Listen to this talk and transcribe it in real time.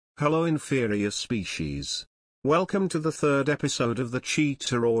Hello inferior species. Welcome to the third episode of the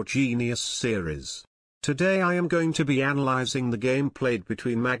Cheater or Genius series. Today I am going to be analyzing the game played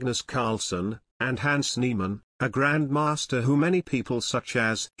between Magnus Carlsen and Hans Niemann, a grandmaster who many people such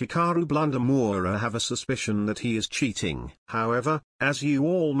as Hikaru Blundermura have a suspicion that he is cheating. However, as you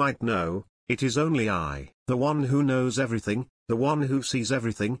all might know, it is only I, the one who knows everything, the one who sees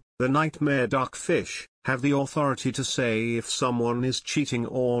everything, the nightmare darkfish, have the authority to say if someone is cheating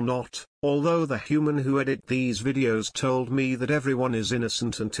or not, although the human who edit these videos told me that everyone is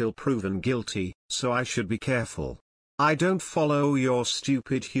innocent until proven guilty, so I should be careful. I don't follow your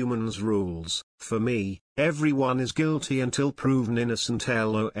stupid humans rules. For me, everyone is guilty until proven innocent.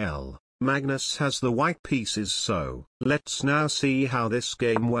 LOL. Magnus has the white pieces, so let's now see how this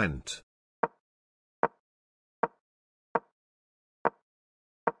game went.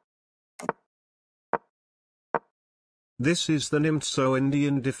 This is the Nimtso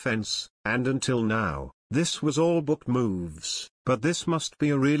Indian defense, and until now, this was all book moves, but this must be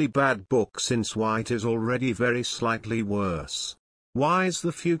a really bad book since white is already very slightly worse. Why is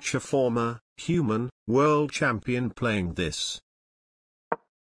the future former, human, world champion playing this?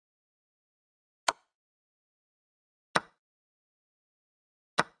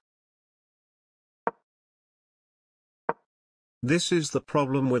 This is the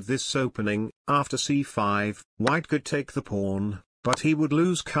problem with this opening. After c5, white could take the pawn, but he would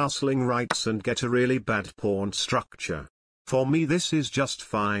lose castling rights and get a really bad pawn structure. For me this is just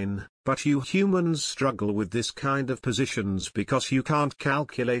fine, but you humans struggle with this kind of positions because you can't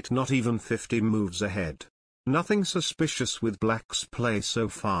calculate not even 50 moves ahead. Nothing suspicious with black's play so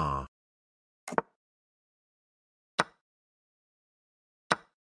far.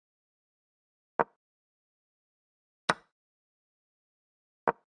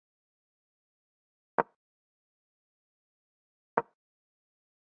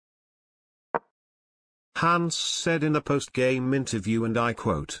 Hans said in a post-game interview, and I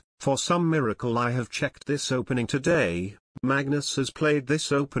quote, "For some miracle I have checked this opening today. Magnus has played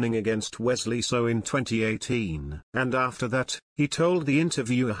this opening against Wesley So in 2018. And after that, he told the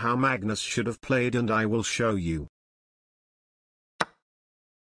interviewer how Magnus should have played, and I will show you."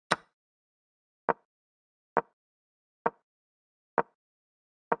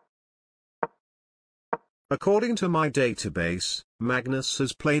 According to my database, Magnus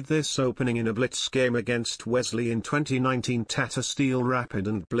has played this opening in a blitz game against Wesley in 2019, Tata Steel Rapid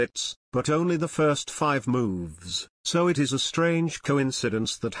and Blitz, but only the first 5 moves, so it is a strange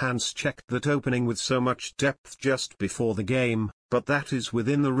coincidence that Hans checked that opening with so much depth just before the game, but that is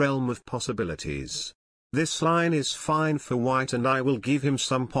within the realm of possibilities. This line is fine for white and I will give him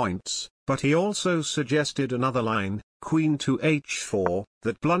some points, but he also suggested another line, Queen to h4,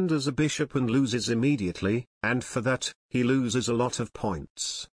 that blunders a bishop and loses immediately, and for that, he loses a lot of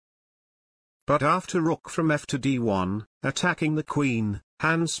points. But after rook from f to d1, attacking the queen,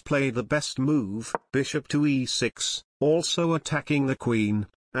 Hans played the best move, bishop to e6, also attacking the queen,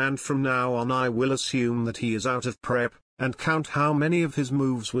 and from now on I will assume that he is out of prep, and count how many of his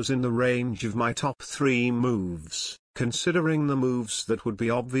moves was in the range of my top 3 moves, considering the moves that would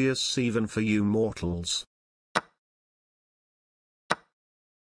be obvious even for you mortals.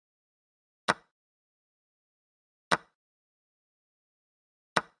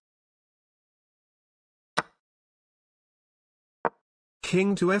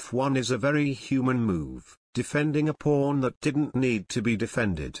 King to f1 is a very human move, defending a pawn that didn't need to be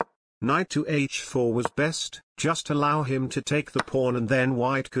defended. Knight to h4 was best, just allow him to take the pawn and then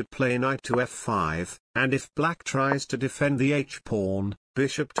white could play knight to f5, and if black tries to defend the h-pawn,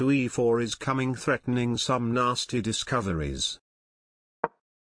 bishop to e4 is coming, threatening some nasty discoveries.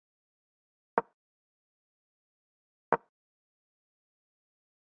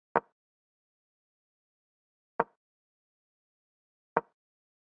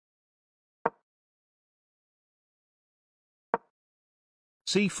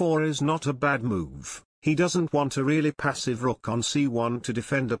 c4 is not a bad move. He doesn't want a really passive rook on c1 to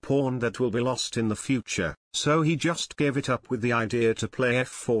defend a pawn that will be lost in the future, so he just gave it up with the idea to play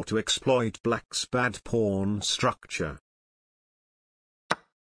f4 to exploit black's bad pawn structure.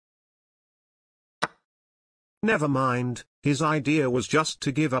 Never mind, his idea was just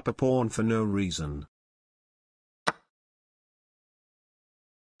to give up a pawn for no reason.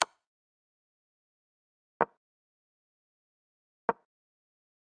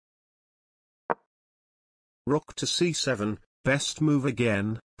 Rook to c7, best move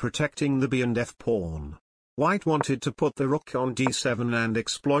again, protecting the b and f pawn. White wanted to put the rook on d7 and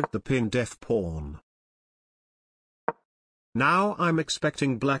exploit the pinned f pawn. Now I'm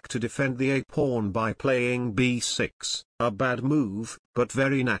expecting black to defend the a-pawn by playing b6, a bad move, but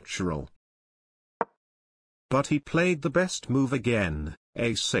very natural. But he played the best move again,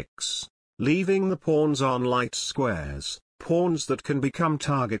 a6, leaving the pawns on light squares, pawns that can become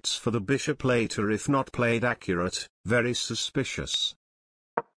targets for the bishop later if not played accurate, very suspicious.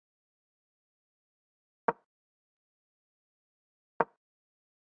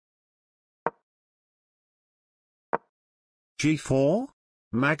 g4?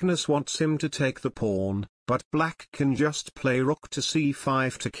 Magnus wants him to take the pawn, but black can just play rook to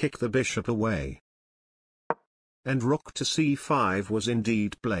c5 to kick the bishop away. And rook to c5 was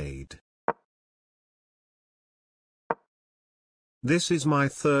indeed played. This is my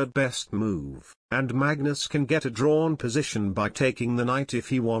third best move, and Magnus can get a drawn position by taking the knight if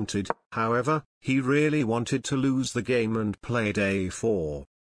he wanted. However, he really wanted to lose the game and played a4.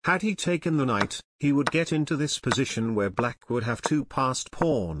 Had he taken the knight, he would get into this position where black would have two passed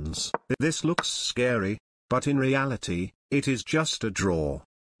pawns. This looks scary, but in reality, it is just a draw.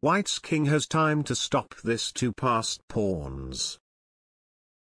 White's king has time to stop this two passed pawns.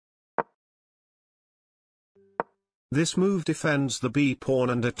 This move defends the b-pawn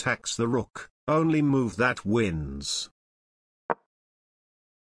and attacks the rook, only move that wins.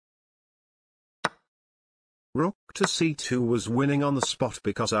 Rook to c2 was winning on the spot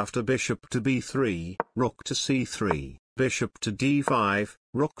because after bishop to b3, rook to c3, bishop to d5,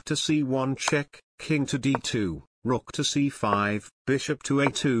 rook to c1 check, king to d2, rook to c5, bishop to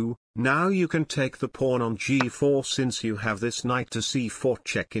a2, now you can take the pawn on g4 since you have this knight to c4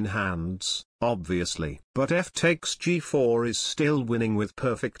 check in hands, obviously. But f takes g4 is still winning with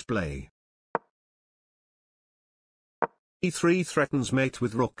perfect play. e3 threatens mate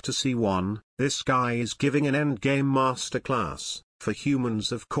with rook to c1, this guy is giving an endgame masterclass, for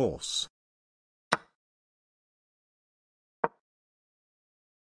humans of course.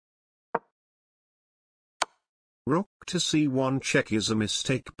 Rook to c1 check is a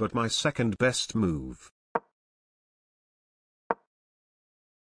mistake but my second best move.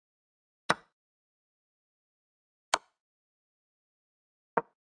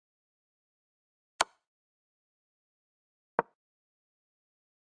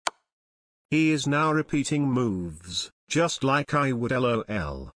 He is now repeating moves, just like I would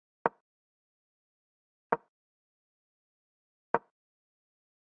lol.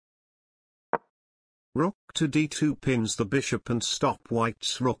 Rook to d2 pins the bishop and stop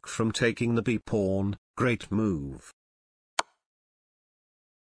white's rook from taking the b-pawn, great move.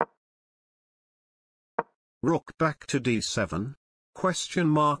 Rook back to d7? Question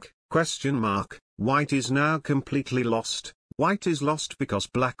mark, white is now completely lost. White is lost because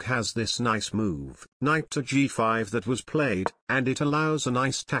black has this nice move, knight to g5 that was played, and it allows a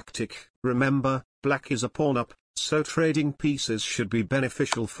nice tactic. Remember, black is a pawn up, so trading pieces should be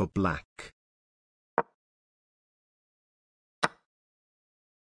beneficial for black.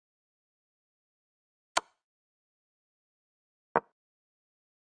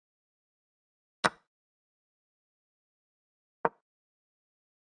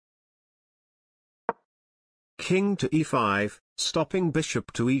 King to e5, stopping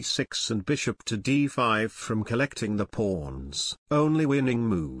bishop to e6 and bishop to d5 from collecting the pawns. Only winning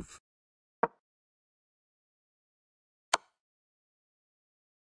move.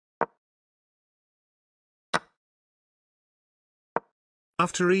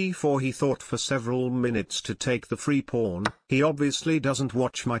 After e4 he thought for several minutes to take the free pawn. He obviously doesn't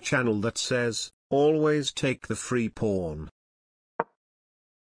watch my channel that says, always take the free pawn.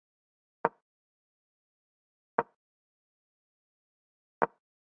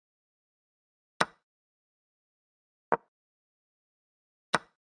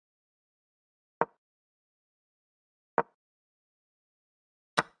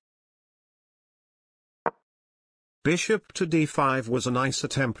 Bishop to d5 was a nice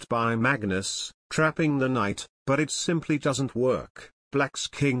attempt by Magnus, trapping the knight, but it simply doesn't work. Black's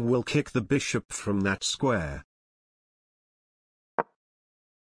king will kick the bishop from that square.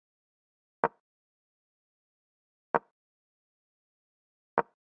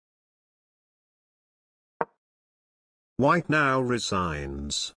 White now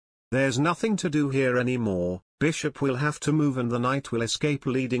resigns. There's nothing to do here anymore, bishop will have to move and the knight will escape,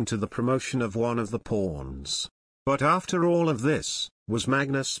 leading to the promotion of one of the pawns. But after all of this, was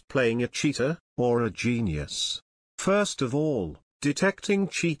Magnus playing a cheater, or a genius? First of all, detecting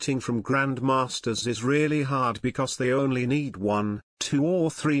cheating from grandmasters is really hard because they only need 1, 2 or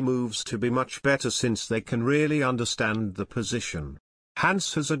 3 moves to be much better since they can really understand the position.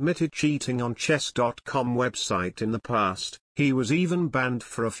 Hans has admitted cheating on chess.com website in the past, he was even banned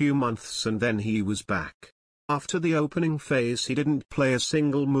for a few months and then he was back. After the opening phase he didn't play a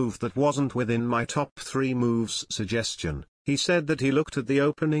single move that wasn't within my top 3 moves suggestion. He said that he looked at the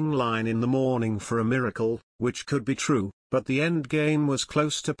opening line in the morning for a miracle, which could be true, but the end game was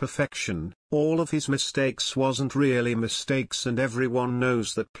close to perfection. All of his mistakes wasn't really mistakes, and everyone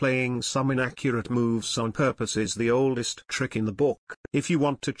knows that playing some inaccurate moves on purpose is the oldest trick in the book, if you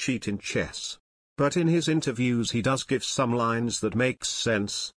want to cheat in chess. But in his interviews he does give some lines that makes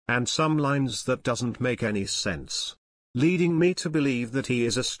sense, and some lines that doesn't make any sense, leading me to believe that he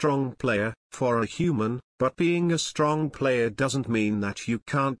is a strong player, for a human, but being a strong player doesn't mean that you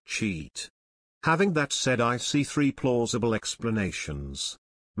can't cheat. Having that said, I see 3 plausible explanations.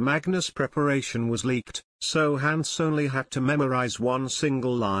 Magnus' preparation was leaked, so Hans only had to memorize one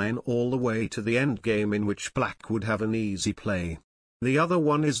single line all the way to the endgame, in which black would have an easy play. The other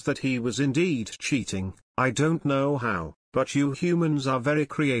one is that he was indeed cheating. I don't know how, but you humans are very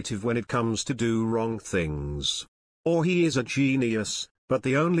creative when it comes to do wrong things. Or he is a genius, but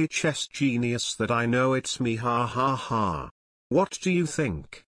the only chess genius that I know, it's me, ha ha ha. What do you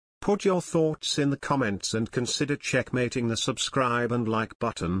think? Put your thoughts in the comments and consider checkmating the subscribe and like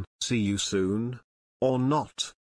button. See you soon. Or not.